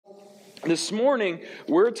This morning,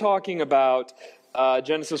 we're talking about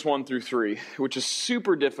Genesis 1 through 3, which is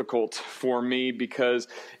super difficult for me because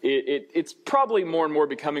it's probably more and more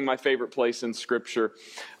becoming my favorite place in Scripture.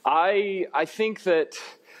 I think that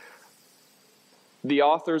the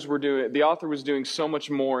author was doing so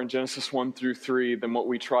much more in Genesis 1 through 3 than what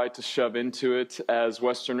we tried to shove into it as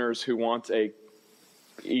Westerners who want a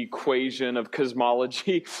equation of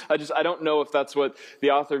cosmology. I don't know if that's what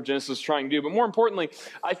the author of Genesis is trying to do, but more importantly,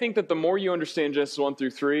 I think that the more you understand Genesis 1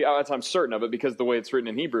 through 3, I'm certain of it because the way it's written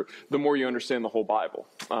in Hebrew, the more you understand the whole Bible.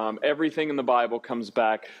 Everything in the Bible comes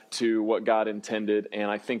back to what God intended,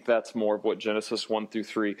 and I think that's more of what Genesis 1 through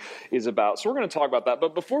 3 is about. So we're going to talk about that,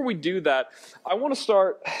 but before we do that, I'm going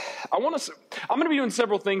to be doing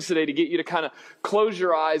several things today to get you to kind of close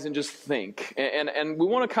your eyes and just think, and we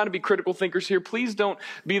want to kind of be critical thinkers here. Please don't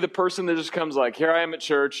be the person that just comes like, here I am at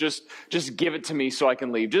church, just give it to me so I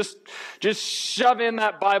can leave. Just shove in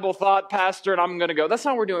that Bible thought, pastor, and I'm going to go. That's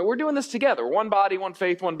not what we're doing. We're doing this together. One body, one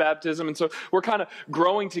faith, one baptism. And so we're kind of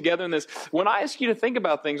growing together in this. When I ask you to think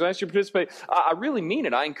about things, when I ask you to participate, I really mean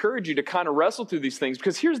it. I encourage you to kind of wrestle through these things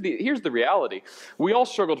because here's the reality. We all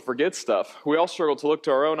struggle to forget stuff. We all struggle to look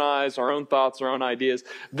to our own eyes, our own thoughts, our own ideas.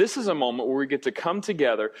 This is a moment where we get to come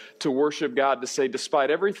together to worship God, to say,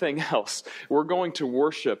 despite everything else, we're going to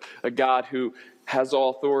worship a God who has all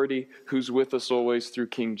authority, who's with us always through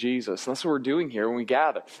King Jesus. And that's what we're doing here when we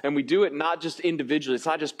gather. And we do it not just individually. It's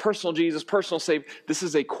not just personal Jesus, personal save. This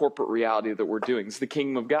is a corporate reality that we're doing. It's the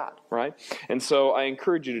kingdom of God, right? And so I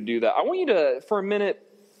encourage you to do that. I want you to, for a minute,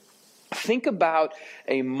 think about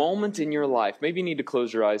a moment in your life. Maybe you need to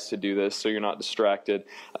close your eyes to do this so you're not distracted.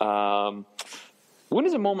 When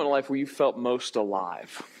is a moment in life where you felt most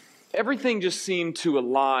alive? Everything just seemed to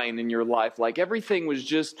align in your life, like everything was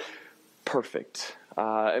just perfect,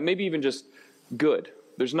 and maybe even just good.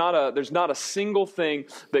 There's not a single thing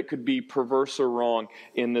that could be perverse or wrong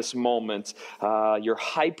in this moment. You're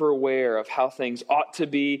hyper aware of how things ought to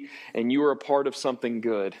be, and you are a part of something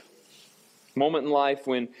good. Moment in life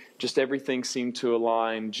when just everything seemed to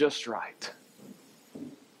align just right.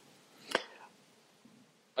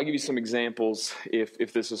 I'll give you some examples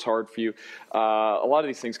if this is hard for you. A lot of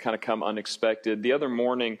these things kind of come unexpected. The other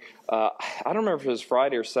morning, I don't remember if it was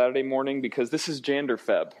Friday or Saturday morning, because this is Jander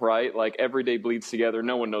Feb, right? Like every day bleeds together.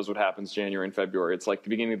 No one knows what happens January and February. It's like the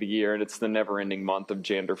beginning of the year, and it's the never-ending month of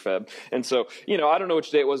Jander Feb. And so, I don't know which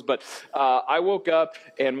day it was, but I woke up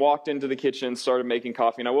and walked into the kitchen, started making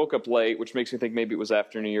coffee, and I woke up late, which makes me think maybe it was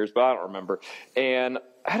after New Year's, but I don't remember. And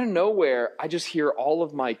out of nowhere, I just hear all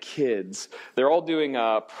of my kids. They're all doing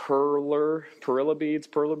perilla beads.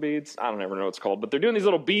 I don't ever know what it's called, but they're doing these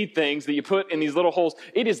little bead things that you put in these little holes.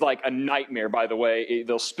 It is like a nightmare, by the way.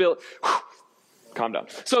 They'll spill. Calm down.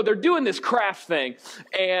 So they're doing this craft thing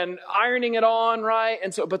and ironing it on, right?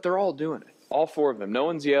 And so, but they're all doing it. All four of them. No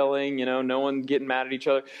one's yelling, no one getting mad at each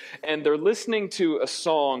other. And they're listening to a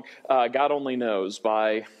song, God Only Knows,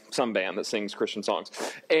 by some band that sings Christian songs.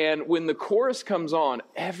 And when the chorus comes on,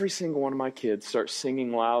 every single one of my kids starts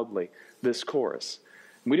singing loudly this chorus.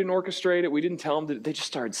 We didn't orchestrate it. We didn't tell them. They just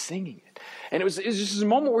started singing it. And it was just a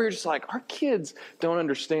moment where you're just like, our kids don't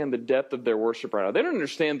understand the depth of their worship right now. They don't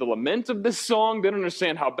understand the lament of this song. They don't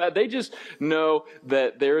understand how bad. They just know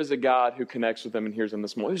that there is a God who connects with them and hears them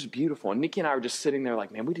this moment. It was beautiful. And Nikki and I were just sitting there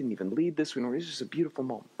like, man, we didn't even lead this. It was just a beautiful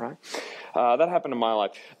moment, right? That happened in my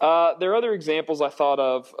life. There are other examples I thought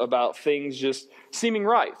of about things just seeming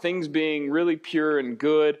right, things being really pure and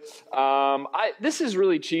good. This is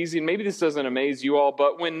really cheesy, and maybe this doesn't amaze you all,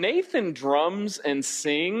 but when Nathan drums and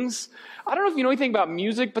sings, I don't know if you know anything about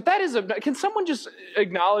music, but can someone just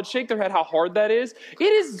acknowledge, shake their head how hard that is? It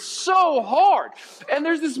is so hard. And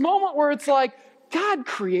there's this moment where it's like, God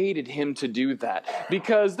created him to do that,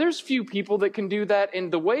 because there's few people that can do that.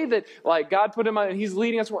 And the way that God put him on, he's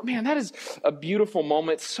leading us, man, that is a beautiful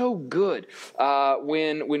moment. It's so good.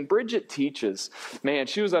 When Bridget teaches, man,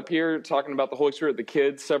 she was up here talking about the Holy Spirit with the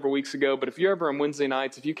kids several weeks ago. But if you're ever on Wednesday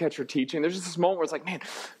nights, if you catch her teaching, there's just this moment where it's like, man,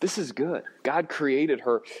 this is good. God created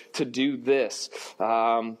her to do this.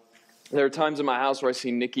 There are times in my house where I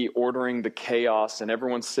see Nikki ordering the chaos and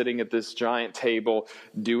everyone's sitting at this giant table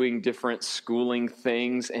doing different schooling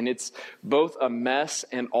things, and it's both a mess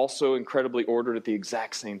and also incredibly ordered at the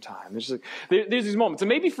exact same time. There's these moments. And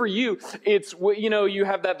maybe for you, it's, you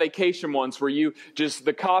have that vacation once where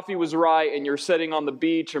the coffee was right and you're sitting on the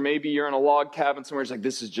beach, or maybe you're in a log cabin somewhere. It's like,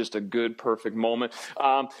 this is just a good, perfect moment.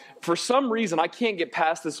 For some reason, I can't get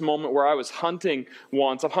past this moment where I was hunting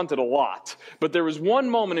once. I've hunted a lot, but there was one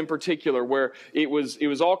moment in particular particular where it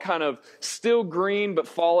was all kind of still green but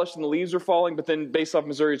fallish and the leaves were falling, but then based off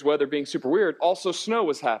Missouri's weather being super weird, also snow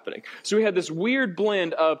was happening. So we had this weird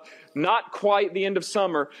blend of not quite the end of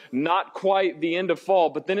summer, not quite the end of fall,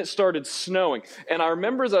 but then it started snowing. And I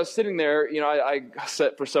remember as I was sitting there, I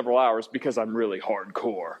sat for several hours because I'm really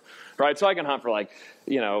hardcore, right? So I can hunt for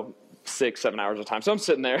 6-7 hours at a time. So I'm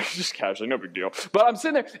sitting there just casually, no big deal. But I'm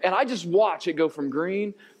sitting there and I just watch it go from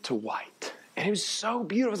green to white. And it was so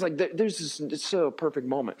beautiful. It's like, it's so perfect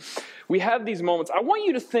moment. We have these moments. I want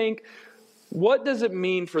you to think, what does it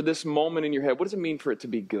mean for this moment in your head? What does it mean for it to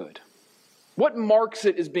be good? What marks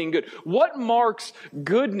it as being good? What marks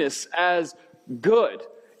goodness as good?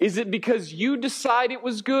 Is it because you decide it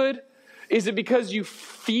was good? Is it because you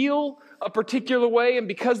feel a particular way and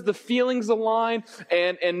because the feelings align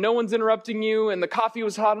and no one's interrupting you and the coffee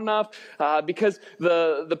was hot enough, because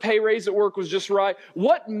the pay raise at work was just right?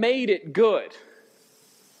 What made it good?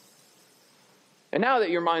 And now that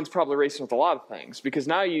your mind's probably racing with a lot of things, because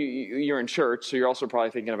now you're in church, so you're also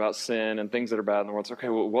probably thinking about sin and things that are bad in the world. So, okay,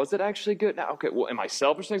 well, was it actually good? Now, okay, well, am I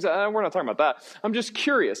selfish? Things? We're not talking about that. I'm just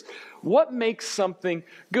curious. What makes something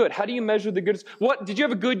good? How do you measure the goodness? Did you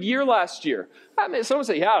have a good year last year? I mean, someone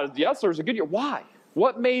say, yes, there was a good year. Why?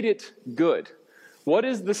 What made it good? What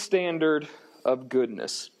is the standard of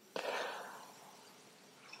goodness?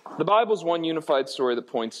 The Bible is one unified story that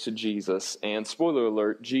points to Jesus, and spoiler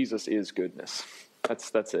alert, Jesus is goodness.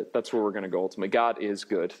 That's it. That's where we're going to go ultimately. God is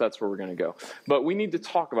good. That's where we're going to go. But we need to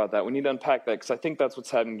talk about that. We need to unpack that because I think that's what's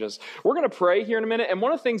happening. We're going to pray here in a minute. And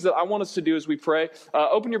one of the things that I want us to do as we pray,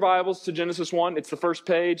 open your Bibles to Genesis 1. It's the first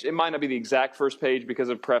page. It might not be the exact first page because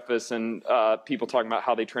of preface and people talking about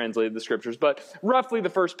how they translated the scriptures. But roughly the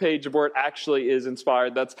first page of where it actually is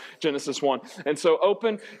inspired. That's Genesis 1. And so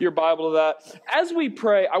open your Bible to that. As we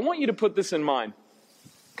pray, I want you to put this in mind.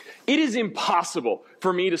 It is impossible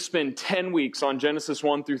for me to spend 10 weeks on Genesis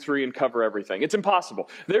 1 through 3 and cover everything. It's impossible.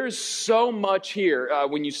 There is so much here.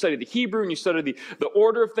 When you study the Hebrew and you study the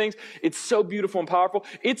order of things, it's so beautiful and powerful.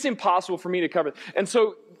 It's impossible for me to cover it. And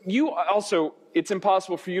so it's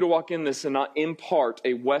impossible for you to walk in this and not impart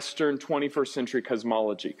a Western 21st century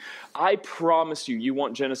cosmology. I promise you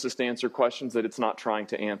want Genesis to answer questions that it's not trying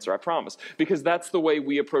to answer. I promise. Because that's the way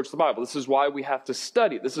we approach the Bible. This is why we have to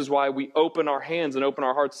study. This is why we open our hands and open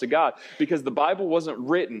our hearts to God. Because the Bible wasn't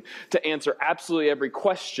written to answer absolutely every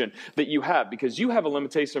question that you have. Because you have a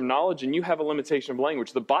limitation of knowledge and you have a limitation of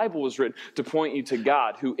language. The Bible was written to point you to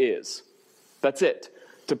God who is. That's it.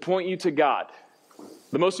 To point you to God.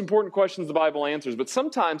 The most important questions the Bible answers. But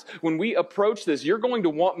sometimes when we approach this, you're going to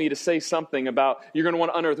want me to say something about, you're going to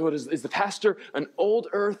want to unearth, is the pastor an old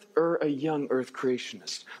earth or a young earth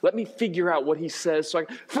creationist? Let me figure out what he says so I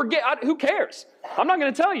can who cares? I'm not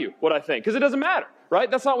going to tell you what I think because it doesn't matter. Right?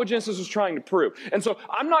 That's not what Genesis was trying to prove. And so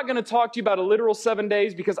I'm not going to talk to you about a literal 7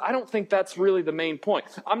 days because I don't think that's really the main point.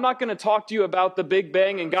 I'm not going to talk to you about the Big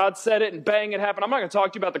Bang and God said it and bang, it happened. I'm not going to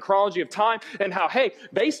talk to you about the chronology of time and how, hey,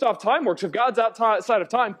 based off time works, if God's outside of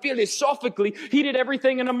time, philosophically, he did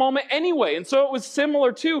everything in a moment anyway. And so it was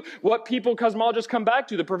similar to what cosmologists come back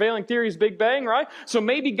to. The prevailing theory is Big Bang, right? So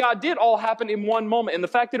maybe God did all happen in one moment. And the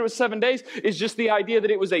fact that it was 7 days is just the idea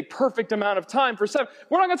that it was a perfect amount of time for 7.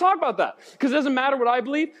 We're not going to talk about that because it doesn't matter what I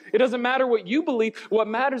believe. It doesn't matter what you believe. What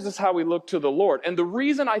matters is how we look to the Lord. And the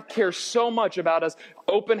reason I care so much about us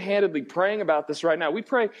open-handedly praying about this right now, we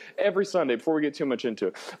pray every Sunday before we get too much into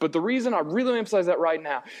it. But the reason I really emphasize that right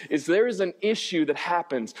now is there is an issue that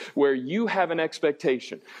happens where you have an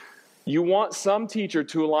expectation. You want some teacher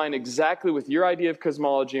to align exactly with your idea of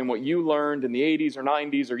cosmology and what you learned in the 80s or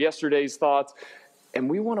 90s or yesterday's thoughts. And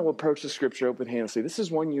we want to approach the scripture open-handedly and say, this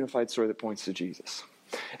is one unified story that points to Jesus.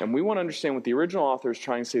 And we want to understand what the original author is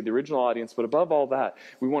trying to say to the original audience, but above all that,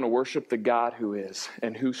 we want to worship the God who is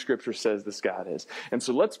and who Scripture says this God is. And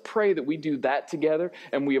so let's pray that we do that together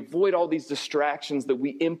and we avoid all these distractions that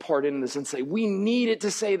we impart in this and say, we need it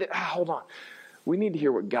to say that, hold on. We need to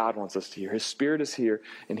hear what God wants us to hear. His Spirit is here,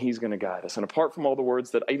 and He's going to guide us. And apart from all the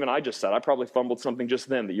words that even I just said, I probably fumbled something just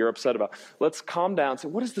then that you're upset about. Let's calm down and say,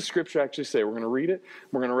 what does the Scripture actually say? We're going to read it.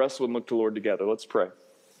 We're going to wrestle and look to the Lord together. Let's pray.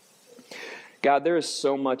 God, there is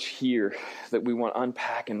so much here that we want to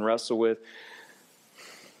unpack and wrestle with.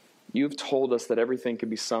 You've told us that everything can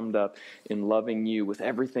be summed up in loving you with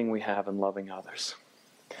everything we have and loving others.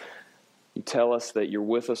 You tell us that you're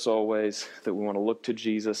with us always, that we want to look to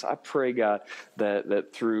Jesus. I pray, God,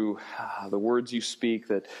 that through the words you speak,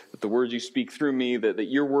 that the words you speak through me, that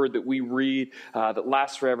your word that we read, that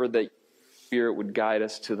lasts forever, that Spirit would guide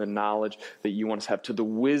us to the knowledge that you want us to have, to the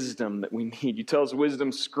wisdom that we need. You tell us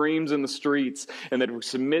wisdom screams in the streets, and that we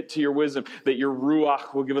submit to your wisdom, that your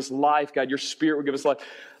Ruach will give us life, God, your Spirit will give us life.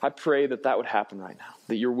 I pray that that would happen right now,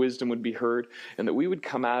 that your wisdom would be heard, and that we would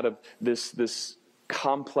come out of this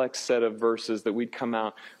complex set of verses, that we'd come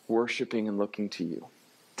out worshiping and looking to you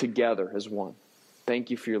together as one. Thank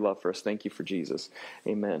you for your love for us. Thank you for Jesus.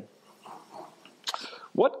 Amen.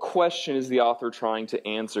 What question is the author trying to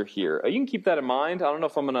answer here? You can keep that in mind. I don't know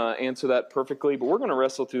if I'm going to answer that perfectly, but we're going to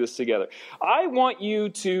wrestle through this together. I want you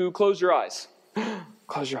to close your eyes.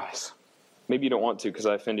 Close your eyes. Maybe you don't want to because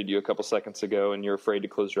I offended you a couple seconds ago and you're afraid to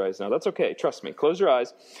close your eyes now. That's okay. Trust me. Close your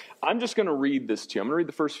eyes. I'm just going to read this to you. I'm going to read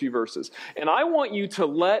the first few verses. And I want you to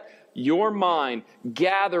let your mind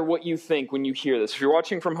gather what you think when you hear this. If you're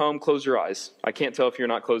watching from home, close your eyes. I can't tell if you're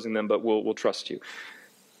not closing them, but we'll trust you.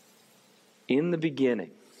 In the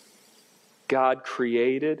beginning, God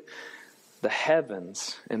created the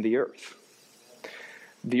heavens and the earth.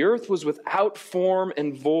 The earth was without form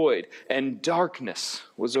and void, and darkness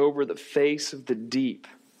was over the face of the deep.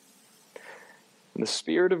 And the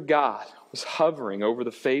Spirit of God was hovering over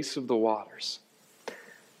the face of the waters.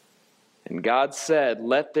 And God said,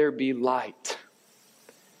 "Let there be light."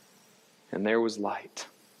 And there was light.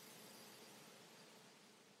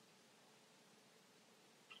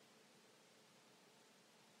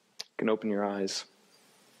 You can open your eyes.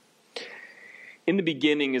 In the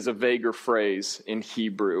beginning is a vaguer phrase in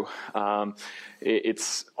Hebrew.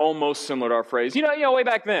 It's almost similar to our phrase, way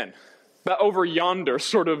back then. But over yonder,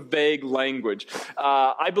 sort of vague language.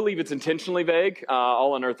 I believe it's intentionally vague.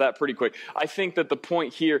 I'll unearth that pretty quick. I think that the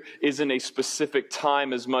point here isn't a specific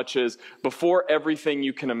time as much as before everything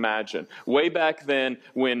you can imagine. Way back then,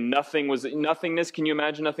 when nothing was nothingness. Can you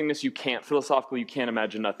imagine nothingness? You can't. Philosophically, you can't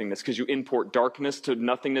imagine nothingness because you import darkness to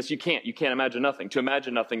nothingness. You can't imagine nothing. To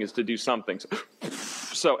imagine nothing is to do something.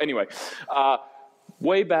 So anyway,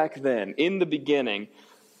 way back then, in the beginning,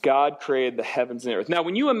 God created the heavens and the earth. Now,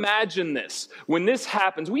 when you imagine this, when this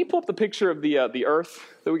happens, will you pull up the picture of the earth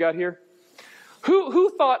that we got here? Who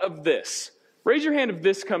thought of this? Raise your hand if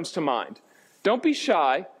this comes to mind. Don't be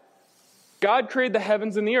shy. God created the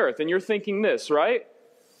heavens and the earth, and you're thinking this, right?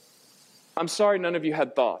 I'm sorry none of you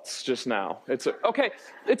had thoughts just now. Okay,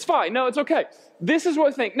 it's fine. No, it's okay. This is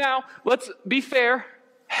what I think. Now, let's be fair.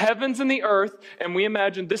 Heavens and the earth, and we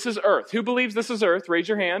imagine this is earth. Who believes this is earth? Raise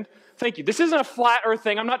your hand. Thank you. This isn't a flat earth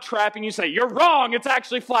thing. I'm not trapping you. Say, you're wrong. It's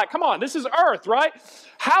actually flat. Come on. This is earth, right?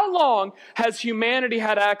 How long has humanity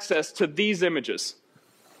had access to these images?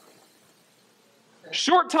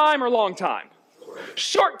 Short time or long time?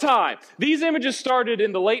 Short time. These images started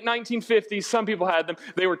in the late 1950s. Some people had them.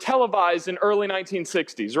 They were televised in early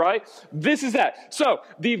 1960s, right? This is that. So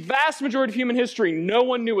the vast majority of human history, no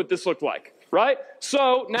one knew what this looked like, right?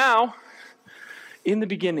 So now, in the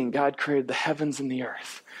beginning, God created the heavens and the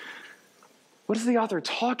earth. What is the author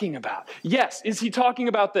talking about? Yes. Is he talking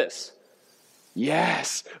about this?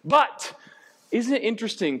 Yes. But isn't it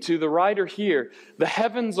interesting to the writer here, the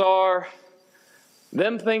heavens are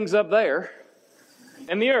them things up there,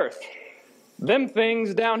 and the earth, them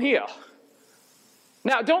things down here.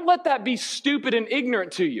 Now, don't let that be stupid and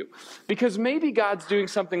ignorant to you, because maybe God's doing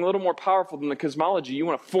something a little more powerful than the cosmology you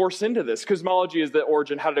want to force into this. Cosmology is the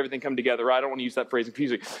origin. How did everything come together? Right? I don't want to use that phrase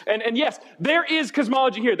confusing. And yes, there is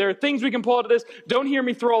cosmology here. There are things we can pull out of this. Don't hear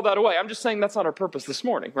me throw all that away. I'm just saying that's not our purpose this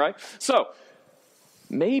morning, right? So,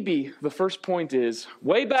 maybe the first point is,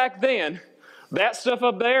 way back then, that stuff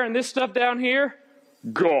up there and this stuff down here,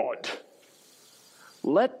 God.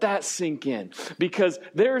 Let that sink in, because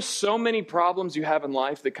there are so many problems you have in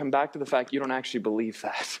life that come back to the fact you don't actually believe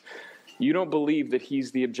that. You don't believe that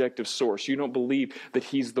he's the objective source. You don't believe that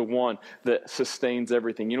he's the one that sustains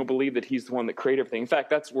everything. You don't believe that he's the one that created everything. In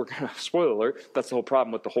fact, spoiler alert, that's the whole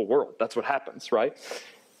problem with the whole world. That's what happens, right?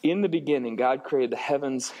 In the beginning, God created the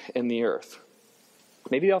heavens and the earth.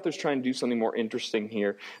 Maybe the author's trying to do something more interesting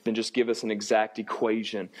here than just give us an exact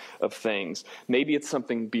equation of things. Maybe it's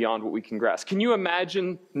something beyond what we can grasp. Can you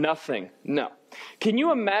imagine nothing? No. Can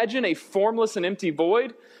you imagine a formless and empty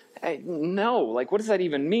void? No. Like, what does that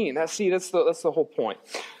even mean? That's the whole point.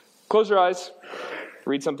 Close your eyes.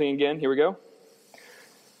 Read something again. Here we go.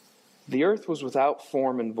 The earth was without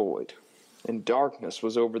form and void, and darkness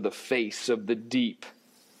was over the face of the deep.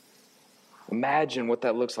 Imagine what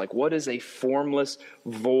that looks like. What is a formless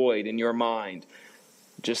void in your mind?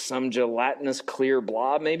 Just some gelatinous clear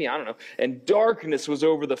blob, maybe? I don't know. And darkness was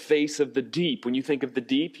over the face of the deep. When you think of the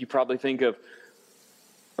deep, you probably think of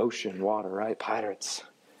ocean, water, right? Pirates.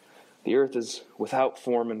 The earth is without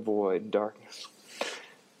form and void, darkness.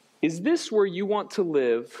 Is this where you want to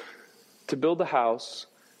live, to build a house,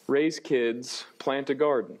 raise kids, plant a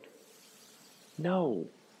garden. No,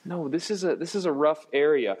 this is a rough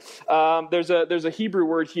area. There's a Hebrew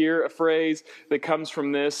word here, a phrase that comes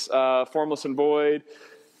from this, formless and void.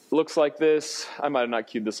 Looks like this. I might have not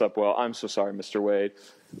queued this up well. I'm so sorry, Mr. Wade.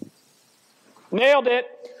 Nailed it.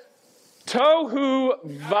 Tohu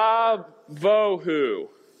vavohu.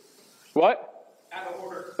 What? Out of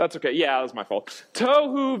order. That's okay. Yeah, that was my fault.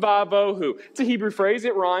 Tohu vavohu. It's a Hebrew phrase.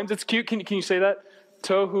 It rhymes. It's cute. Can you say that?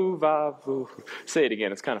 Tohu vavohu. Say it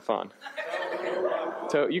again. It's kind of fun.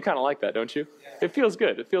 You kind of like that, don't you? It feels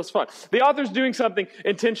good. It feels fun. The author's doing something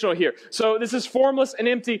intentional here. So this is formless and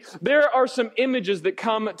empty. There are some images that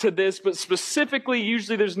come to this, but specifically,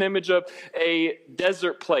 usually there's an image of a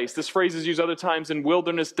desert place. This phrase is used other times in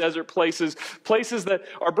wilderness, desert places, places that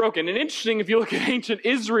are broken. And interesting, if you look at ancient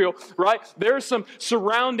Israel, right, there are some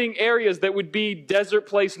surrounding areas that would be desert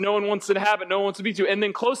place. No one wants to inhabit, no one wants to be to. And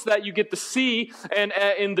then close to that, you get the sea, and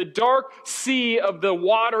in the dark sea of the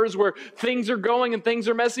waters where things are going and things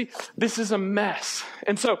are messy, this is a mess.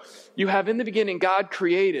 And so you have in the beginning God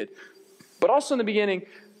created, but also in the beginning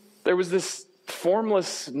there was this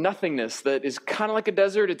formless nothingness that is kind of like a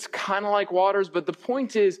desert. It's kind of like waters, but the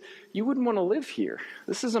point is you wouldn't want to live here.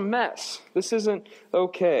 This is a mess. This isn't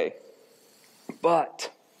okay.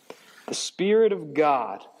 But the Spirit of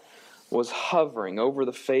God was hovering over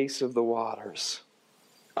the face of the waters.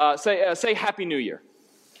 Say Happy New Year.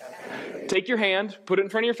 Take your hand, put it in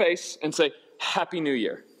front of your face, and say Happy New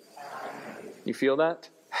Year. You feel that?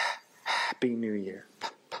 Happy New Year.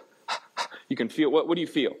 You can feel, what do you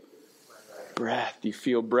feel? Breath. You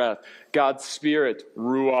feel breath. God's Spirit,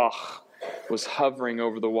 Ruach, was hovering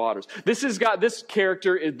over the waters. This is God, this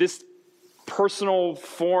character, this personal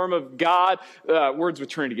form of God. Words with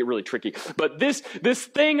Trinity get really tricky. But this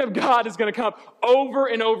thing of God is going to come over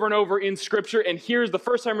and over and over in Scripture. And here's the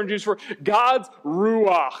first time we're introduced for God's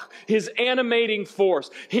Ruach, His animating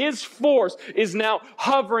force. His force is now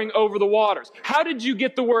hovering over the waters. How did you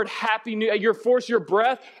get the word Happy New Year? Your force, your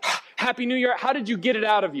breath, Happy New Year. How did you get it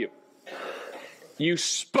out of you? You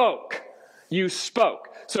spoke. You spoke.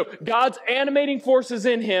 So God's animating force is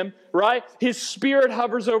in him, right? His Spirit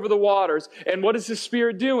hovers over the waters. And what is His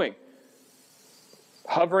Spirit doing?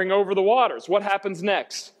 Hovering over the waters. What happens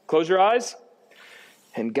next? Close your eyes.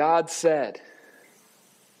 And God said,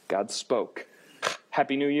 God spoke.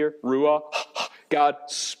 Happy New Year, Ruah. God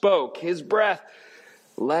spoke His breath.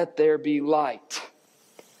 Let there be light.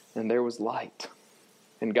 And there was light.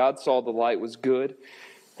 And God saw the light was good.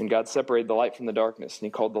 And God separated the light from the darkness. And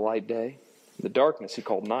He called the light day. The darkness He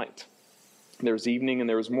called night. There was evening and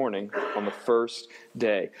there was morning on the first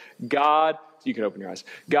day. God, you can open your eyes.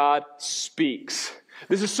 God speaks.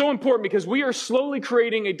 This is so important because we are slowly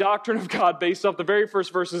creating a doctrine of God based off the very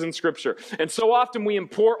first verses in Scripture. And so often we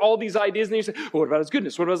import all these ideas and you say, well, what about His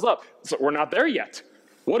goodness? What about His love? So we're not there yet.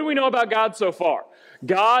 What do we know about God so far?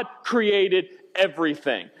 God created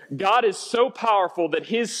everything. God is so powerful that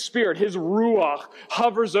His Spirit, His Ruach,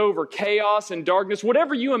 hovers over chaos and darkness,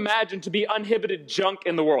 whatever you imagine to be uninhibited junk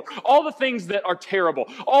in the world. All the things that are terrible,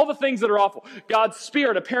 all the things that are awful. God's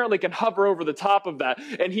Spirit apparently can hover over the top of that,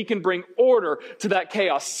 and He can bring order to that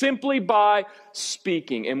chaos simply by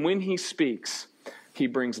speaking. And when He speaks, He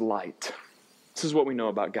brings light. This is what we know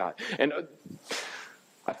about God. And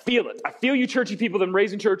I feel it. I feel you churchy people that are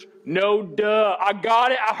raised in church. No, duh. I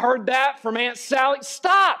got it. I heard that from Aunt Sally.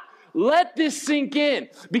 Stop. Let this sink in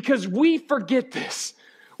because we forget this.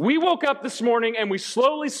 We woke up this morning and we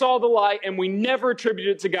slowly saw the light and we never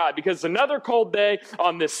attributed it to God because it's another cold day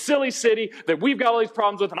on this silly city that we've got all these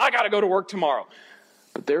problems with and I got to go to work tomorrow.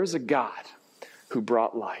 But there is a God who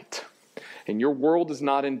brought light. And your world is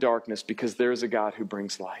not in darkness because there is a God who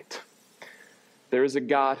brings light. There is a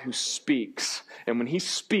God who speaks. And when He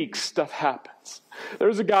speaks, stuff happens. There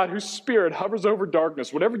is a God whose Spirit hovers over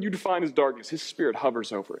darkness. Whatever you define as darkness, His Spirit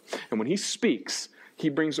hovers over it. And when He speaks, He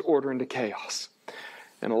brings order into chaos.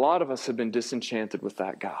 And a lot of us have been disenchanted with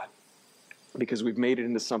that God because we've made it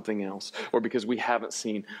into something else, or because we haven't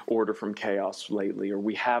seen order from chaos lately, or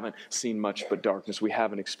we haven't seen much but darkness. We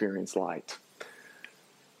haven't experienced light.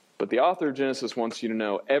 But the author of Genesis wants you to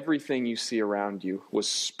know everything you see around you was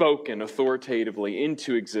spoken authoritatively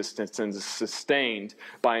into existence and is sustained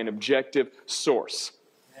by an objective source.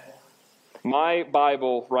 My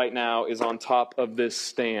Bible right now is on top of this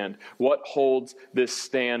stand. What holds this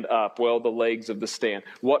stand up? Well, the legs of the stand.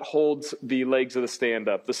 What holds the legs of the stand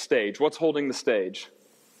up? The stage. What's holding the stage?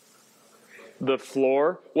 The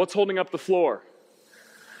floor. What's holding up the floor?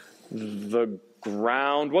 The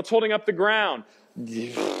ground. What's holding up the ground?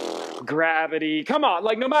 gravity. Come on,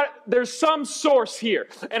 like no matter, there's some source here.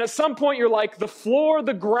 And at some point you're like, the floor,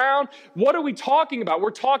 the ground, what are we talking about?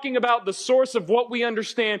 We're talking about the source of what we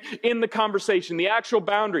understand in the conversation, the actual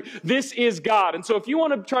boundary. This is God. And so if you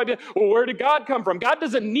want to try to, well, where did God come from? God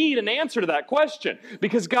doesn't need an answer to that question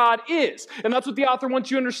because God is. And that's what the author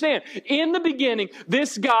wants you to understand. In the beginning,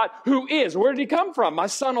 this God who is, where did he come from? My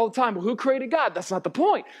son all the time. Well, who created God? That's not the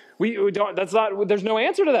point. We don't, that's not, there's no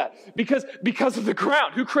answer to that because of the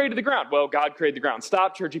ground. Who created the ground? Well, God created the ground.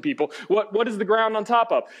 Stop, churchy people. What is the ground on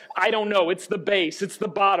top of? I don't know. It's the base. It's the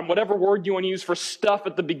bottom. Whatever word you want to use for stuff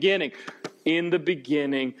at the beginning. In the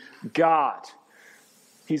beginning, God.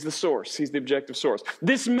 He's the source. He's the objective source.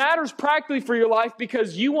 This matters practically for your life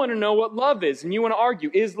because you want to know what love is. And you want to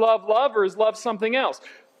argue, is love love or is love something else?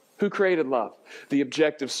 Who created love? The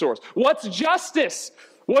objective source. What's justice?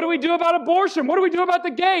 What do we do about abortion? What do we do about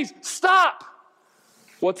the gays? Stop!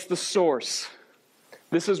 What's the source?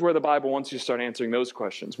 This is where the Bible wants you to start answering those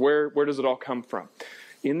questions. Where does it all come from?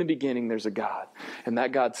 In the beginning, there's a God. And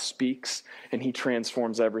that God speaks and he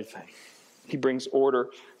transforms everything. He brings order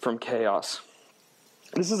from chaos.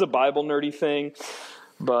 This is a Bible nerdy thing,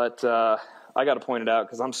 but I got to point it out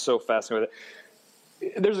because I'm so fascinated with it.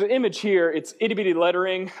 There's an image here. It's itty-bitty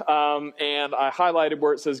lettering, and I highlighted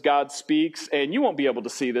where it says God speaks, and you won't be able to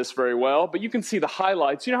see this very well, but you can see the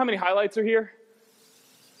highlights. You know how many highlights are here?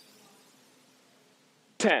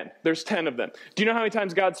 10. There's 10 of them. Do you know how many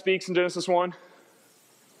times God speaks in Genesis 1?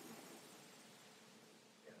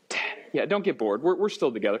 10. Yeah, don't get bored. We're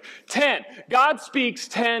still together. 10. God speaks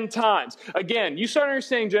 10 times. Again, you start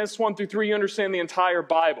understanding Genesis 1 through 3, you understand the entire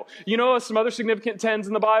Bible. You know some other significant 10s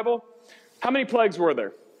in the Bible? How many plagues were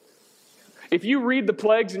there? If you read the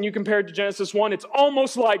plagues and you compare it to Genesis 1, it's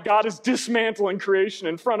almost like God is dismantling creation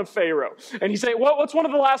in front of Pharaoh. And you say, well, what's one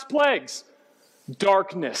of the last plagues?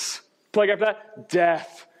 Darkness. Plague after that?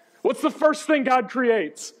 Death. What's the first thing God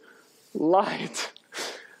creates? Light.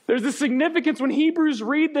 There's a significance when Hebrews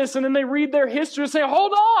read this and then they read their history and say,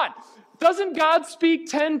 hold on. Doesn't God speak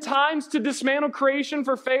 10 times to dismantle creation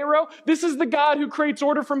for Pharaoh? This is the God who creates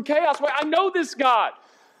order from chaos. Wait, I know this God.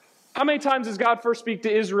 How many times does God first speak to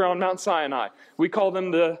Israel on Mount Sinai? We call them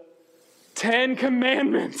the 10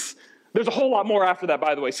 Commandments. There's a whole lot more after that,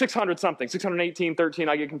 by the way. 600 something, 618, 13,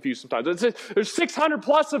 I get confused sometimes. There's 600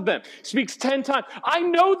 plus of them. He speaks 10 times. I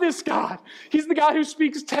know this God. He's the God who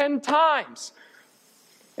speaks 10 times.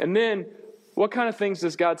 And then, what kind of things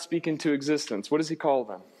does God speak into existence? What does he call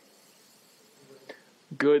them?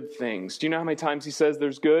 Good things. Do you know how many times he says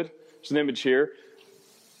there's good? There's an image here.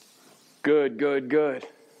 Good, good, good.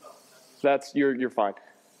 That's, you're fine.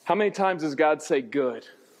 How many times does God say good?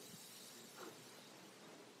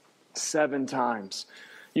 7 times.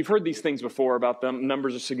 You've heard these things before about them.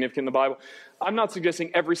 Numbers are significant in the Bible. I'm not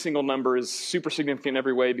suggesting every single number is super significant in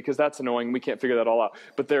every way because that's annoying. We can't figure that all out.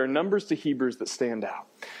 But there are numbers to Hebrews that stand out.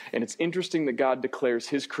 And it's interesting that God declares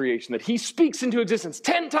his creation, that he speaks into existence.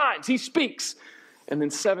 10 times he speaks. And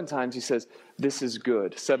then 7 times he says, this is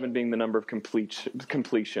good. 7 being the number of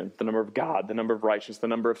completion, the number of God, the number of righteousness, the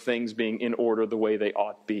number of things being in order the way they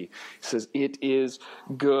ought be. He says, it is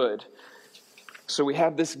good. So we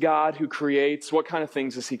have this God who creates. What kind of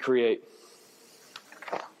things does he create?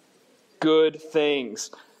 Good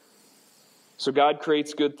things. So God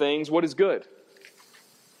creates good things. What is good?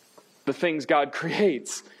 The things God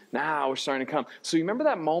creates. Now we're starting to come. So you remember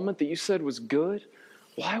that moment that you said was good?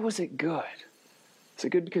 Why was it good? Is it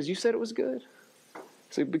good because you said it was good?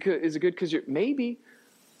 Is it good because you're... Maybe.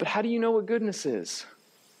 But how do you know what goodness is?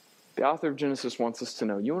 The author of Genesis wants us to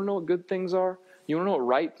know. You want to know what good things are? You want to know what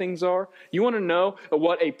right things are? You want to know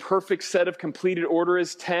what a perfect set of completed order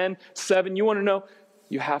is? 10, 7. You want to know?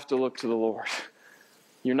 You have to look to the Lord.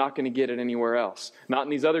 You're not going to get it anywhere else. Not in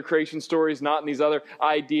these other creation stories, not in these other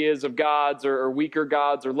ideas of gods or weaker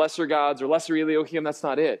gods or lesser Elohim. That's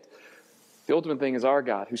not it. The ultimate thing is our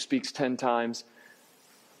God who speaks 10 times,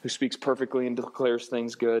 who speaks perfectly and declares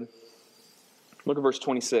things good. Look at verse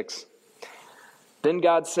 26. Then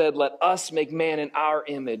God said, let us make man in our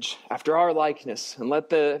image, after our likeness, and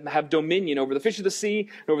let them have dominion over the fish of the sea,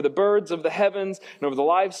 and over the birds of the heavens, and over the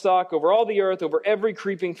livestock, over all the earth, over every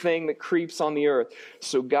creeping thing that creeps on the earth.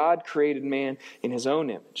 So God created man in his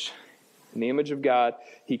own image. In the image of God,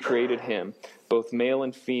 he created him. Both male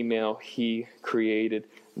and female, he created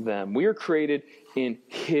them. We are created in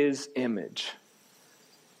his image.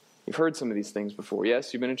 You've heard some of these things before.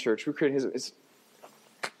 Yes, you've been in church. We're created in his...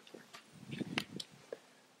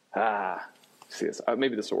 See this?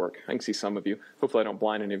 Maybe this will work. I can see some of you. Hopefully I don't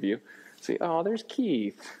blind any of you. See, oh, there's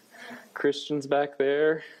Keith. Christian's back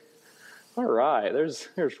there. All right, there's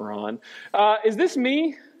Ron. Is this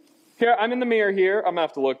me? Here, I'm in the mirror here. I'm going to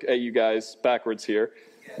have to look at you guys backwards here.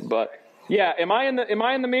 But, yeah, am I in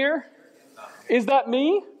the mirror? Is that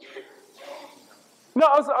me? No,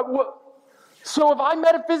 so have I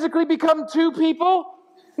metaphysically become two people?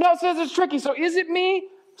 No, it says it's tricky. So is it me?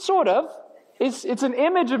 Sort of. It's an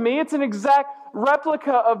image of me. It's an exact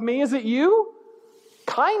replica of me. Is it you?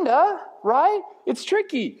 Kinda, right? It's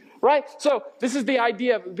tricky, right? So this is the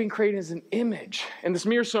idea of being created as an image. And this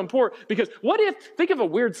mirror is so important because think of a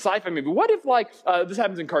weird sci-fi movie. What if this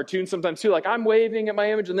happens in cartoons sometimes too, like I'm waving at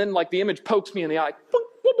my image and then like the image pokes me in the eye.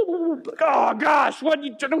 Like, oh gosh,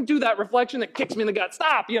 don't do that reflection that kicks me in the gut.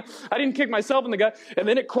 Stop. I didn't kick myself in the gut. And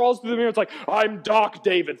then it crawls through the mirror. It's like, I'm Doc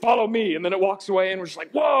David, follow me. And then it walks away and we're just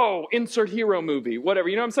like, whoa, insert hero movie, whatever.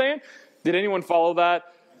 You know what I'm saying? Did anyone follow that?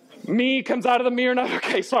 Me comes out of the mirror.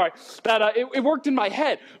 Okay, sorry. It worked in my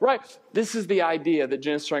head, right? This is the idea that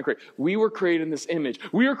Genesis is trying to create. We were created in this image.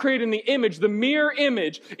 We were created in the image, the mirror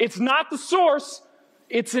image. It's not the source.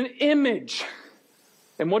 It's an image.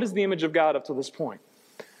 And what is the image of God up to this point?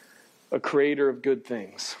 A creator of good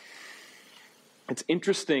things. It's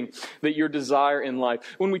interesting that your desire in life,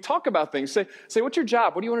 when we talk about things, say, what's your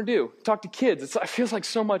job? What do you want to do? Talk to kids. It feels like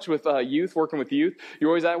so much with youth, working with youth. You're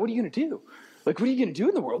always at, what are you going to do? Like, what are you going to do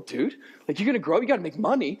in the world, dude? Like, you're going to grow up, you got to make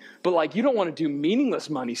money, but like, you don't want to do meaningless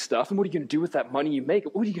money stuff. And what are you going to do with that money you make?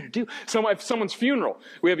 What are you going to do? Someone's funeral,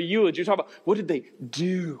 we have a eulogy. You talk about, what did they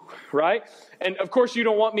do, right? And of course, you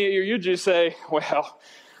don't want me at your eulogy to say, well,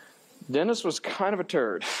 Dennis was kind of a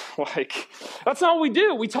turd. Like, that's not what we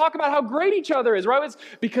do. We talk about how great each other is, right? It's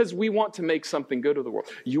because we want to make something good of the world.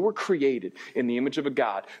 You were created in the image of a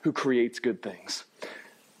God who creates good things.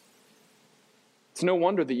 It's no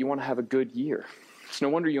wonder that you want to have a good year. It's no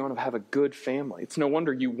wonder you want to have a good family. It's no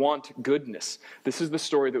wonder you want goodness. This is the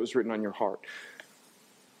story that was written on your heart.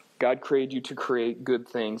 God created you to create good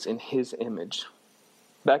things in His image.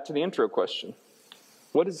 Back to the intro question.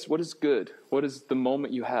 What is good? What is the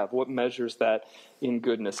moment you have? What measures that in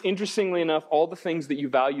goodness? Interestingly enough, all the things that you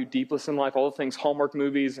value deepest in life, all the things Hallmark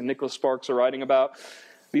movies and Nicholas Sparks are writing about,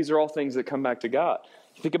 these are all things that come back to God.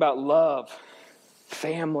 You think about love,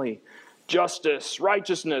 family, justice,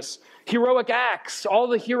 righteousness, heroic acts, all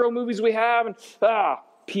the hero movies we have, and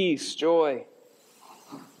peace, joy.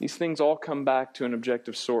 These things all come back to an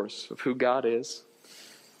objective source of who God is.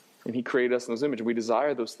 And He created us in His image. We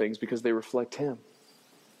desire those things because they reflect Him.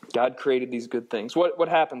 God created these good things. What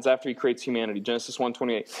happens after He creates humanity? Genesis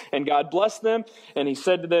 1:28. And God blessed them, and He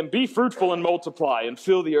said to them, be fruitful and multiply, and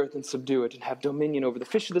fill the earth and subdue it, and have dominion over the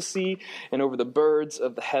fish of the sea, and over the birds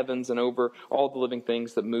of the heavens, and over all the living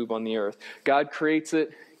things that move on the earth. God creates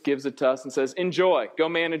it, gives it to us, and says, enjoy, go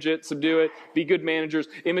manage it, subdue it, be good managers,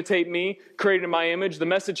 imitate me, created in my image. The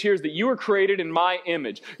message here is that you were created in my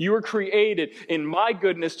image. You were created in my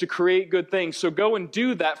goodness to create good things. So go and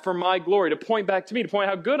do that for my glory, to point back to me, to point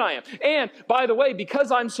out how good I am. And by the way,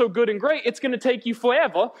 because I'm so good and great, it's going to take you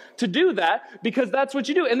forever to do that, because that's what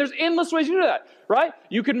you do. And there's endless ways to do that, right?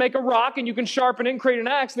 You could make a rock and you can sharpen it and create an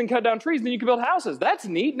axe and then cut down trees and then you can build houses. That's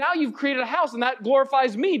neat. Now you've created a house and that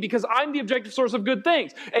glorifies me because I'm the objective source of good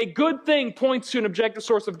things. A good thing points to an objective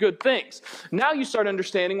source of good things. Now you start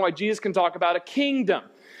understanding why Jesus can talk about a kingdom.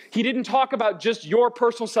 He didn't talk about just your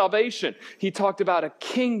personal salvation. He talked about a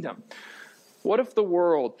kingdom. What if the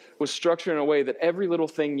world was structured in a way that every little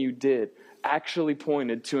thing you did actually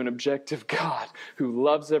pointed to an objective God who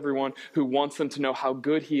loves everyone, who wants them to know how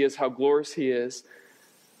good He is, how glorious He is?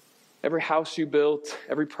 Every house you built,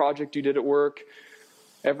 every project you did at work,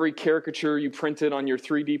 every caricature you printed on your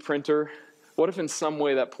 3D printer, what if in some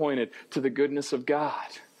way that pointed to the goodness of God?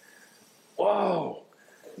 Whoa!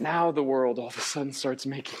 Now the world all of a sudden starts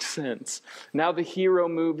making sense. Now the hero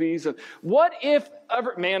movies. What if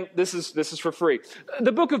man, this is for free.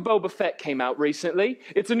 The book of Boba Fett came out recently.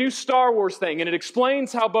 It's a new Star Wars thing, and it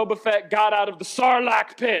explains how Boba Fett got out of the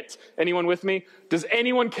Sarlacc pit. Anyone with me? Does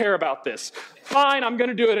anyone care about this? Fine, I'm going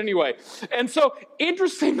to do it anyway. And so,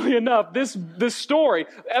 interestingly enough, this story,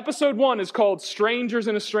 episode 1 is called Strangers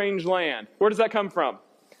in a Strange Land. Where does that come from?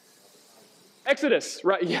 Exodus,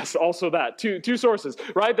 right? Yes, also that. Two sources,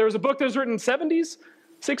 right? There was a book that was written in the 70s,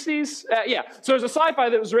 60s? So there's a sci-fi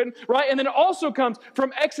that was written, right? And then it also comes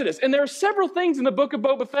from Exodus. And there are several things in the book of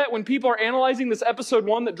Boba Fett when people are analyzing this episode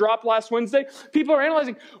 1 that dropped last Wednesday. People are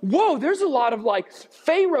analyzing, whoa, there's a lot of like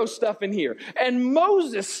Pharaoh stuff in here and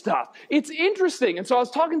Moses stuff. It's interesting. And so I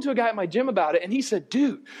was talking to a guy at my gym about it, and he said,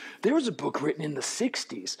 dude, there was a book written in the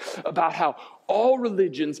 60s about how all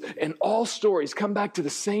religions and all stories come back to the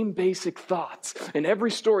same basic thoughts, and every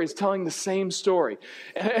story is telling the same story.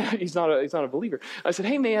 He's not a believer. I said,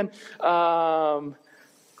 hey man,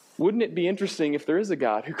 wouldn't it be interesting if there is a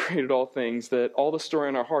God who created all things, that all the story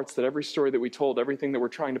in our hearts, that every story that we told, everything that we're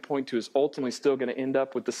trying to point to is ultimately still going to end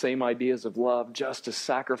up with the same ideas of love, justice,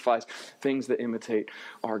 sacrifice, things that imitate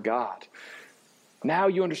our God. Now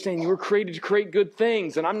you understand you were created to create good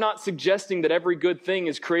things. And I'm not suggesting that every good thing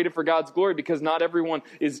is created for God's glory, because not everyone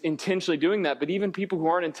is intentionally doing that. But even people who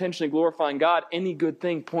aren't intentionally glorifying God, any good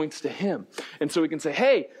thing points to Him. And so we can say,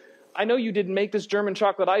 hey, I know you didn't make this German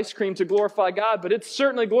chocolate ice cream to glorify God, but it's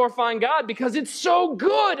certainly glorifying God because it's so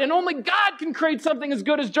good. And only God can create something as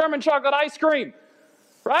good as German chocolate ice cream.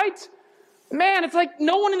 Right? Man, it's like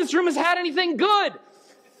no one in this room has had anything good.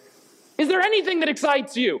 Is there anything that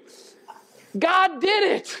excites you? God did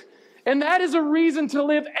it. And that is a reason to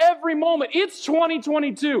live every moment. It's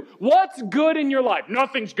 2022. What's good in your life?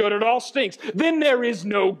 Nothing's good. It all stinks. Then there is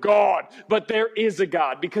no God. But there is a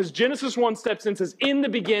God. Because Genesis 1 steps in and says, in the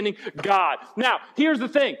beginning, God. Now, here's the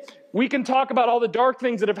thing. We can talk about all the dark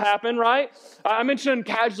things that have happened, right? I mentioned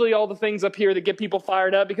casually all the things up here that get people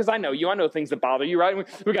fired up, because I know you. I know things that bother you, right?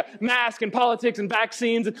 We got masks and politics and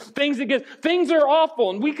vaccines and things things are awful,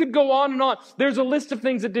 and we could go on and on. There's a list of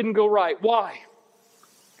things that didn't go right. Why?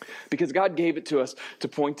 Because God gave it to us to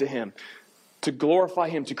point to Him, to glorify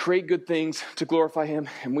Him, to create good things, to glorify Him,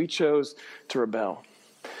 and we chose to rebel.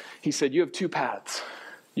 He said, you have two paths.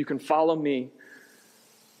 You can follow me,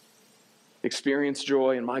 experience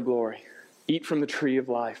joy in my glory, eat from the tree of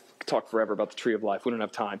life. We could talk forever about the tree of life. We don't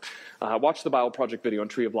have time. Watch the Bible Project video on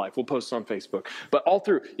tree of life. We'll post it on Facebook. But all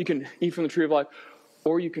through, you can eat from the tree of life,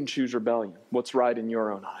 or you can choose rebellion, what's right in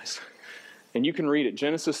your own eyes. And you can read it,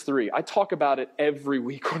 Genesis 3. I talk about it every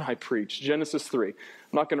week when I preach, Genesis 3. I'm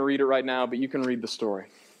not going to read it right now, but you can read the story.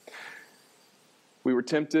 We were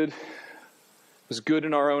tempted. It was good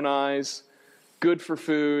in our own eyes, good for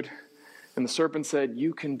food. And the serpent said,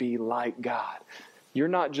 you can be like God. You're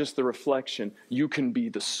not just the reflection. You can be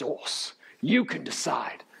the source. You can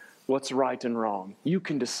decide what's right and wrong. You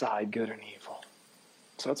can decide good and evil.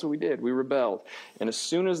 So that's what we did. We rebelled. And as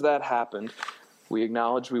soon as that happened, we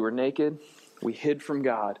acknowledged we were naked. We hid from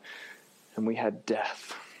God, and we had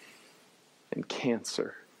death and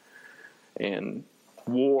cancer and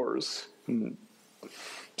wars and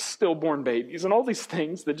stillborn babies and all these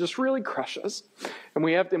things that just really crush us. And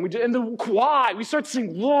why? We start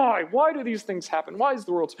saying, why? Why do these things happen? Why is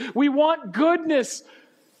the world? We want goodness.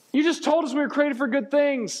 You just told us we were created for good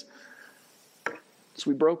things.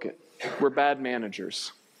 So we broke it. We're bad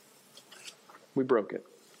managers. We broke it.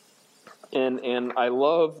 And I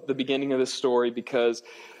love the beginning of this story, because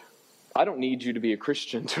I don't need you to be a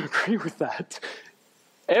Christian to agree with that.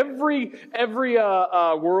 Every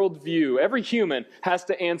worldview, every human has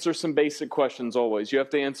to answer some basic questions always. You have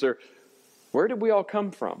to answer, where did we all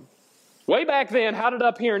come from? Way back then, how did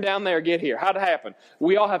up here and down there get here? How did it happen?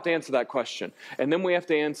 We all have to answer that question. And then we have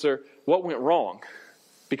to answer, what went wrong?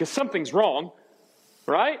 Because something's wrong,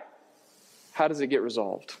 right? How does it get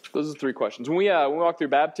resolved? Those are the three questions. When we walk through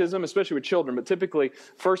baptism, especially with children, but typically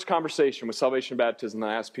first conversation with salvation and baptism that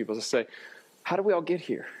I ask people is to say, how do we all get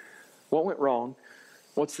here? What went wrong?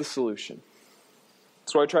 What's the solution?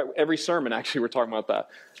 So I try every sermon, actually, we're talking about that.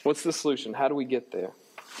 What's the solution? How do we get there?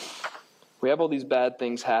 We have all these bad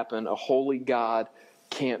things happen. A holy God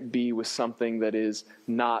can't be with something that is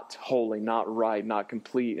not holy, not right, not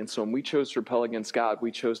complete. And so when we chose to rebel against God,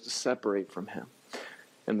 we chose to separate from Him.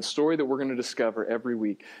 And the story that we're going to discover every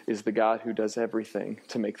week is the God who does everything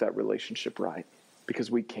to make that relationship right,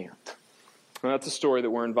 because we can't. And that's a story that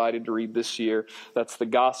we're invited to read this year. That's the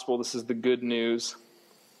gospel. This is the good news.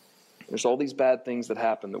 There's all these bad things that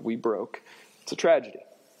happen that we broke. It's a tragedy.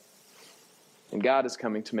 And God is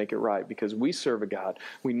coming to make it right, because we serve a God,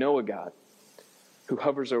 we know a God who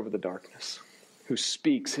hovers over the darkness, who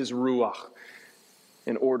speaks His ruach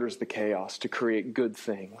and orders the chaos to create good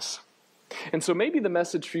things. And so maybe the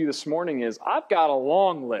message for you this morning is, I've got a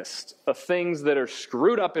long list of things that are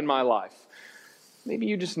screwed up in my life. Maybe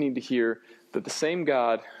you just need to hear that the same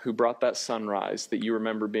God who brought that sunrise that you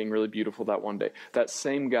remember being really beautiful that one day, that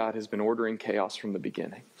same God has been ordering chaos from the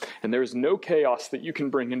beginning. And there is no chaos that you can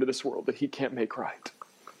bring into this world that He can't make right.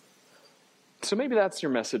 So maybe that's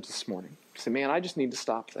your message this morning. You say, man, I just need to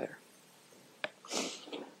stop there.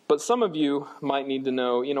 But some of you might need to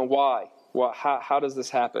know, why? Well, how does this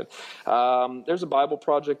happen? There's a Bible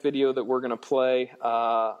Project video that we're going to play.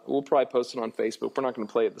 We'll probably post it on Facebook. We're not going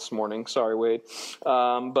to play it this morning. Sorry, Wade.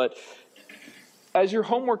 But as your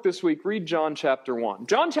homework this week, read John chapter 1.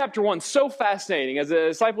 John chapter 1 is so fascinating. As a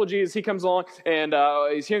disciple of Jesus, he comes along and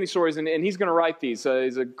he's hearing these stories, and he's going to write these.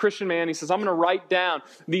 He's a Christian man. He says, I'm going to write down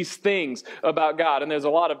these things about God. And there's a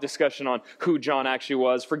lot of discussion on who John actually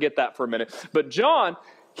was. Forget that for a minute. But John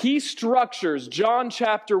he structures John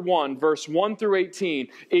chapter 1, verse 1 through 18,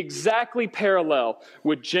 exactly parallel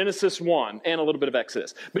with Genesis 1 and a little bit of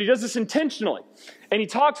Exodus. But he does this intentionally. And he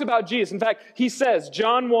talks about Jesus. In fact, he says,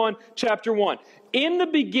 John 1, chapter 1, in the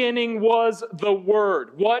beginning was the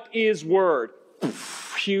Word. What is Word?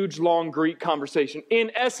 Huge, long Greek conversation.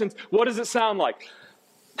 In essence, what does it sound like?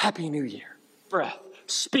 Happy New Year. Breath.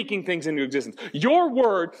 Speaking things into existence. Your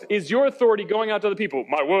word is your authority going out to other people.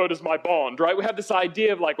 My word is my bond, right? We have this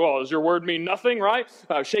idea of like, well, does your word mean nothing, right?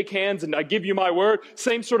 Shake hands and I give you my word.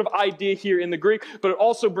 Same sort of idea here in the Greek, but it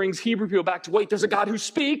also brings Hebrew people back to, wait, there's a God who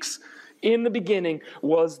speaks. In the beginning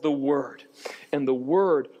was the Word, and the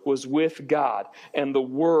Word was with God, and the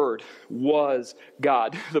Word was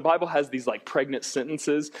God. The Bible has these like pregnant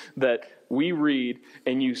sentences that we read,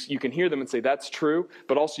 and you can hear them and say, that's true,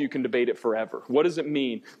 but also you can debate it forever. What does it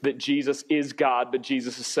mean that Jesus is God, but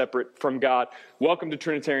Jesus is separate from God? Welcome to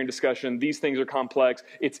Trinitarian discussion. These things are complex.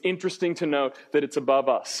 It's interesting to note that it's above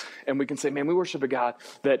us. And we can say, man, we worship a God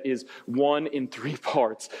that is one in three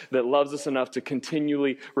parts, that loves us enough to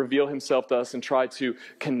continually reveal himself to us and try to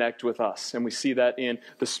connect with us. And we see that in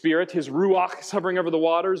the Spirit. His ruach is hovering over the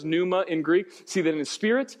waters, pneuma in Greek. See that in his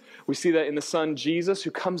Spirit. We see that in the Son, Jesus,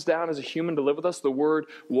 who comes down as a human to live with us. The Word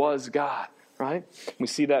was God. Right? We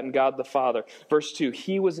see that in God the Father. Verse 2,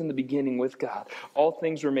 he was in the beginning with God. All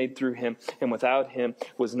things were made through him, and without him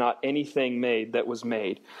was not anything made that was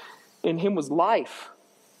made. In him was life.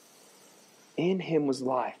 In him was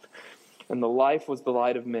life. And the life was the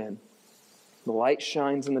light of men. The light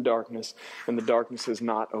shines in the darkness, and the darkness has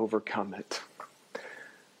not overcome it.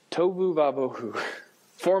 Tohu vavohu.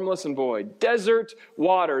 Formless and void. Desert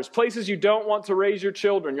waters. Places you don't want to raise your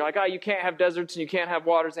children. You're like, you can't have deserts and you can't have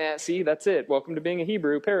waters. See, that's it. Welcome to being a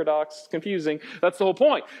Hebrew. Paradox. It's confusing. That's the whole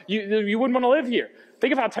point. You wouldn't want to live here.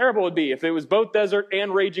 Think of how terrible it would be if it was both desert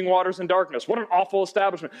and raging waters and darkness. What an awful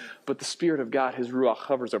establishment. But the Spirit of God, his Ruach,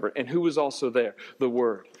 hovers over it. And who was also there? The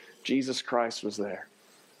Word. Jesus Christ was there.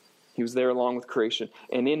 He was there along with creation.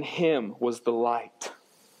 And in him was the light.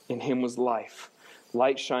 In him was life.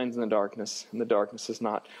 Light shines in the darkness, and the darkness has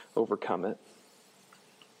not overcome it.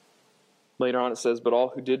 Later on it says, but all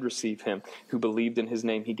who did receive him, who believed in his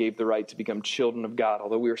name, he gave the right to become children of God.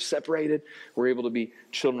 Although we were separated, we're able to be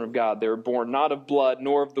children of God. They were born not of blood,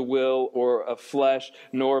 nor of the will, or of flesh,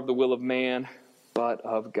 nor of the will of man, but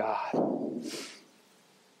of God.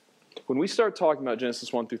 When we start talking about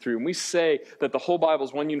Genesis 1 through 3, when we say that the whole Bible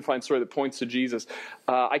is one unified story that points to Jesus,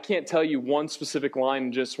 I can't tell you one specific line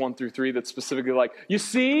in Genesis 1 through 3 that's specifically like, you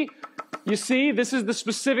see, this is the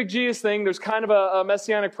specific Jesus thing. There's kind of a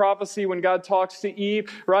messianic prophecy when God talks to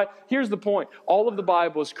Eve, right? Here's the point. All of the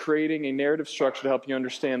Bible is creating a narrative structure to help you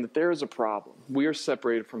understand that there is a problem. We are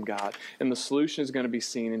separated from God, and the solution is going to be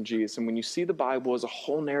seen in Jesus. And when you see the Bible as a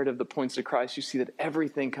whole narrative that points to Christ, you see that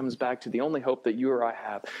everything comes back to the only hope that you or I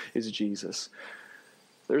have is Jesus.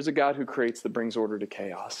 There's a God who creates that brings order to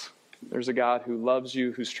chaos. There's a God who loves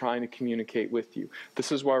you, who's trying to communicate with you.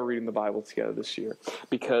 This is why we're reading the Bible together this year,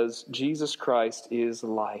 because Jesus Christ is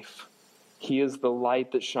life. He is the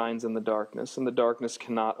light that shines in the darkness, and the darkness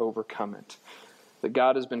cannot overcome it. That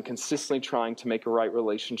God has been consistently trying to make a right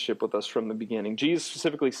relationship with us from the beginning. Jesus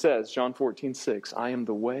specifically says, John 14:6, I am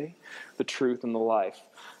the way, the truth, and the life.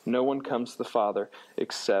 No one comes to the Father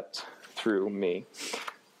except through me.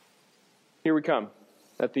 Here we come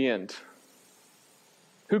at the end.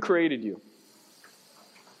 Who created you?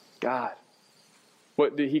 God.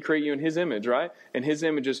 What did he create you in his image, right? And his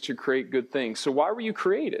image is to create good things. So why were you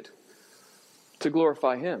created? To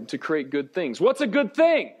glorify him, to create good things. What's a good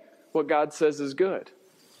thing? What God says is good.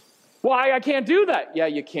 Why? I can't do that. Yeah,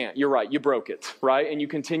 you can't. You're right. You broke it, right? And you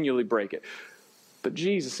continually break it. But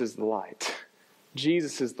Jesus is the light.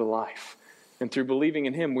 Jesus is the life. And through believing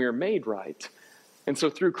in him, we are made right. And so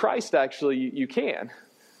through Christ, actually, you can.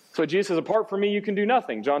 So Jesus says, apart from me, you can do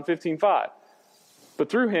nothing. John 15:5. But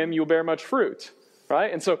through him, you'll bear much fruit,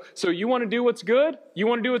 right? And so you want to do what's good? You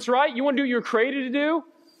want to do what's right? You want to do what you're created to do?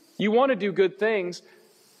 You want to do good things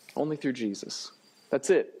only through Jesus. That's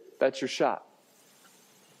it. That's your shot.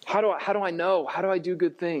 How do I know? How do I do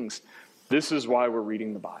good things? This is why we're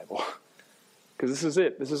reading the Bible. Because this is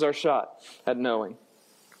it. This is our shot at knowing.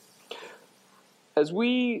 As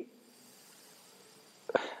we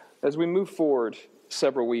move forward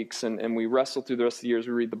several weeks and we wrestle through the rest of the year as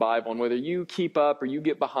we read the Bible, and whether you keep up or you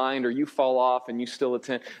get behind or you fall off and you still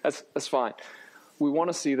attend, that's fine. We want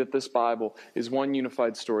to see that this Bible is one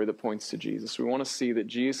unified story that points to Jesus. We want to see that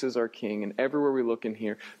Jesus is our King, and everywhere we look in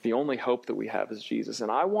here, the only hope that we have is Jesus.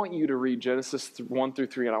 And I want you to read Genesis 1 through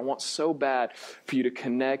 3, and I want so bad for you to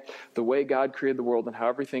connect the way God created the world and how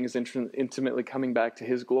everything is intimately coming back to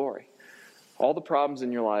his glory. All the problems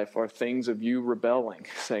in your life are things of you rebelling,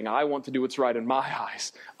 saying, I want to do what's right in my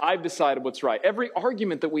eyes. I've decided what's right. Every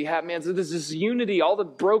argument that we have, man, there's this unity, all the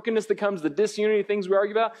brokenness that comes, the disunity, things we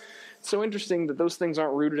argue about. It's so interesting that those things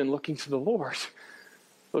aren't rooted in looking to the Lord,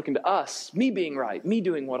 looking to us, me being right, me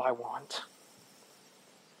doing what I want.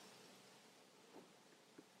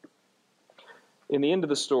 In the end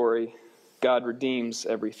of the story, God redeems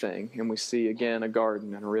everything, and we see again a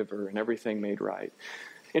garden and a river and everything made right.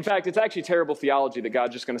 In fact, it's actually terrible theology that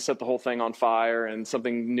God's just going to set the whole thing on fire and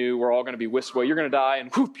something new, we're all going to be whisked away. You're going to die and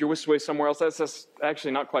whoop, you're whisked away somewhere else. That's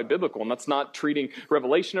actually not quite biblical, and that's not treating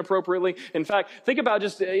Revelation appropriately. In fact, think about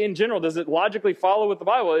just in general, does it logically follow with the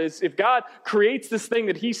Bible? Is if God creates this thing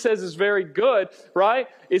that he says is very good, right?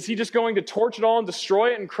 Is he just going to torch it all and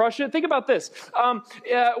destroy it and crush it? Think about this.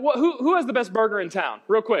 Who has the best burger in town?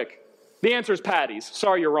 Real quick. The answer is Patty's.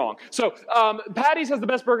 Sorry, you're wrong. So Patty's has the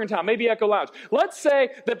best burger in town, maybe Echo Lounge. Let's say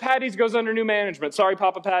that Patty's goes under new management. Sorry,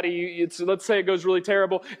 Papa Patty, let's say it goes really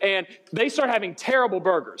terrible, and they start having terrible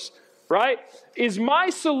burgers, right? Is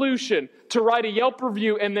my solution to write a Yelp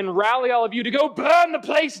review and then rally all of you to go burn the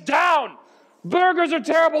place down? Burgers are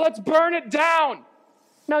terrible, let's burn it down.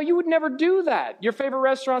 No, you would never do that. Your favorite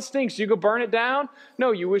restaurant stinks. You go burn it down?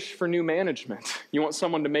 No, you wish for new management. You want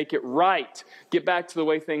someone to make it right. Get back to the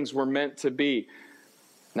way things were meant to be.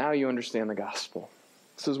 Now you understand the gospel.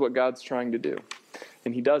 This is what God's trying to do.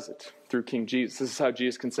 And he does it through King Jesus. This is how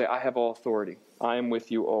Jesus can say, I have all authority. I am with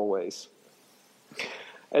you always.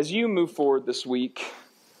 As you move forward this week,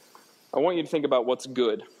 I want you to think about what's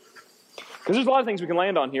good. Because there's a lot of things we can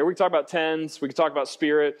land on here. We can talk about tens. We can talk about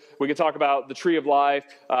spirit. We can talk about the tree of life.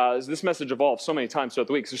 This message evolves so many times throughout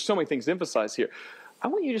the week. There's so many things to emphasize here. I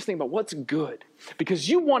want you to just think about what's good. Because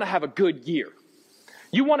you want to have a good year.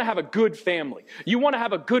 You want to have a good family. You want to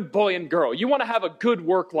have a good boy and girl. You want to have a good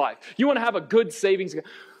work life. You want to have a good savings.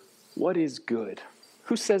 What is good?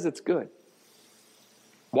 Who says it's good?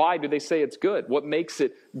 Why do they say it's good? What makes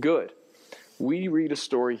it good? We read a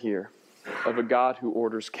story here of a God who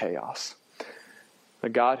orders chaos. A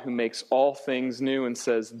God who makes all things new and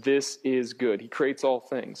says, this is good. He creates all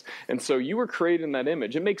things. And so you were created in that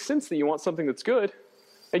image. It makes sense that you want something that's good,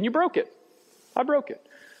 and you broke it. I broke it.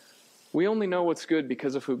 We only know what's good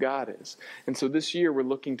because of who God is. And so this year we're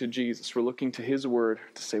looking to Jesus. We're looking to his word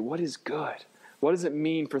to say, what is good? What does it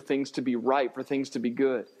mean for things to be right, for things to be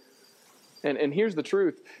good? And here's the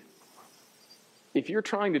truth. If you're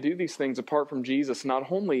trying to do these things apart from Jesus,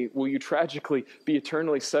 not only will you tragically be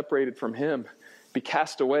eternally separated from him, be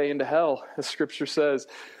cast away into hell, as Scripture says.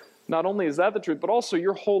 Not only is that the truth, but also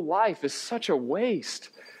your whole life is such a waste.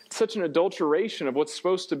 It's such an adulteration of what's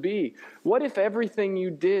supposed to be. What if everything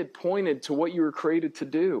you did pointed to what you were created to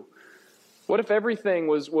do? What if everything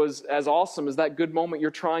was as awesome as that good moment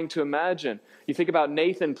you're trying to imagine? You think about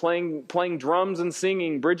Nathan playing drums and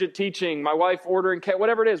singing, Bridget teaching, my wife ordering,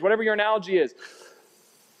 whatever it is, whatever your analogy is.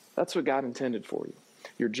 That's what God intended for you.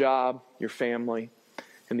 Your job, your family.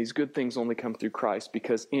 And these good things only come through Christ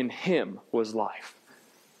because in him was life.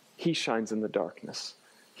 He shines in the darkness.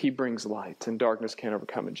 He brings light, and darkness can't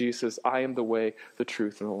overcome it. Jesus says, I am the way, the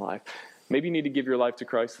truth, and the life. Maybe you need to give your life to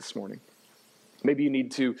Christ this morning. Maybe you need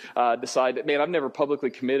to decide that, man, I've never publicly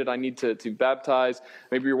committed. I need to baptize.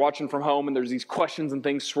 Maybe you're watching from home and there's these questions and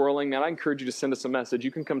things swirling. Man, I encourage you to send us a message.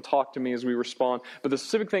 You can come talk to me as we respond. But the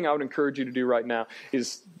specific thing I would encourage you to do right now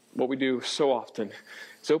is what we do so often.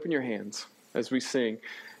 Is open your hands as we sing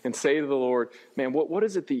and say to the Lord, man, what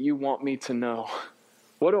is it that you want me to know?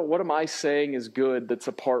 What am I saying is good that's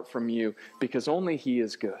apart from you? Because only he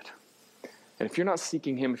is good. And if you're not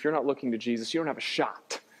seeking him, if you're not looking to Jesus, you don't have a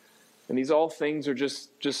shot. And these all things are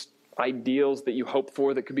just ideals that you hope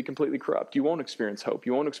for that could be completely corrupt. You won't experience hope.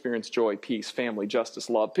 You won't experience joy, peace, family, justice,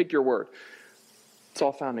 love. Pick your word. It's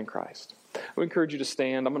all found in Christ. I encourage you to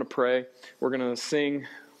stand. I'm going to pray. We're going to sing.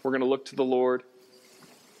 We're going to look to the Lord.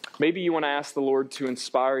 Maybe you want to ask the Lord to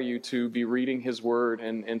inspire you to be reading his word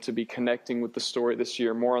and to be connecting with the story this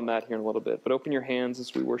year. More on that here in a little bit. But open your hands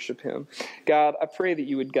as we worship him. God, I pray that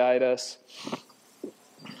you would guide us.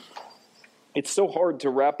 It's so hard to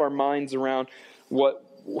wrap our minds around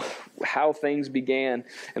how things began.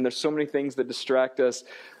 And there's so many things that distract us.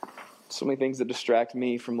 So many things that distract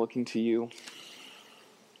me from looking to you.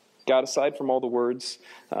 God, aside from all the words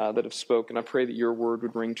that have spoken, I pray that your word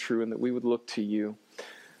would ring true and that we would look to you.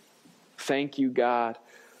 Thank you, God,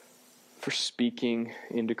 for speaking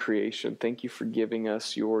into creation. Thank you for giving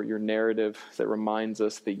us your narrative that reminds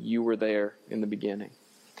us that you were there in the beginning.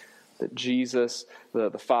 That Jesus,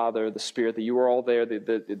 the Father, the Spirit, that you were all there,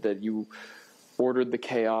 that you ordered the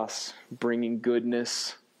chaos, bringing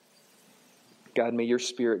goodness, God, may your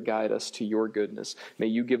Spirit guide us to your goodness. May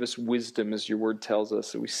you give us wisdom as your word tells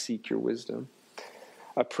us, that we seek your wisdom.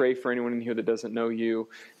 I pray for anyone in here that doesn't know you,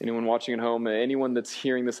 anyone watching at home, anyone that's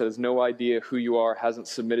hearing this that has no idea who you are, hasn't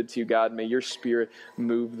submitted to you, God, may your Spirit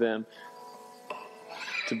move them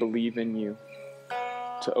to believe in you,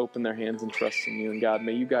 to open their hands and trust in you. And God,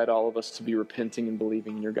 may you guide all of us to be repenting and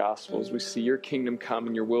believing in your gospel as we see your kingdom come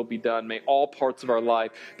and your will be done. May all parts of our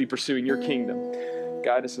life be pursuing your kingdom.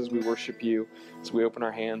 Guide us as we worship you, as we open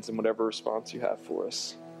our hands in whatever response you have for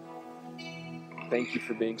us. Thank you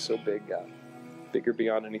for being so big, God. Bigger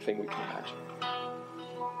beyond anything we can imagine.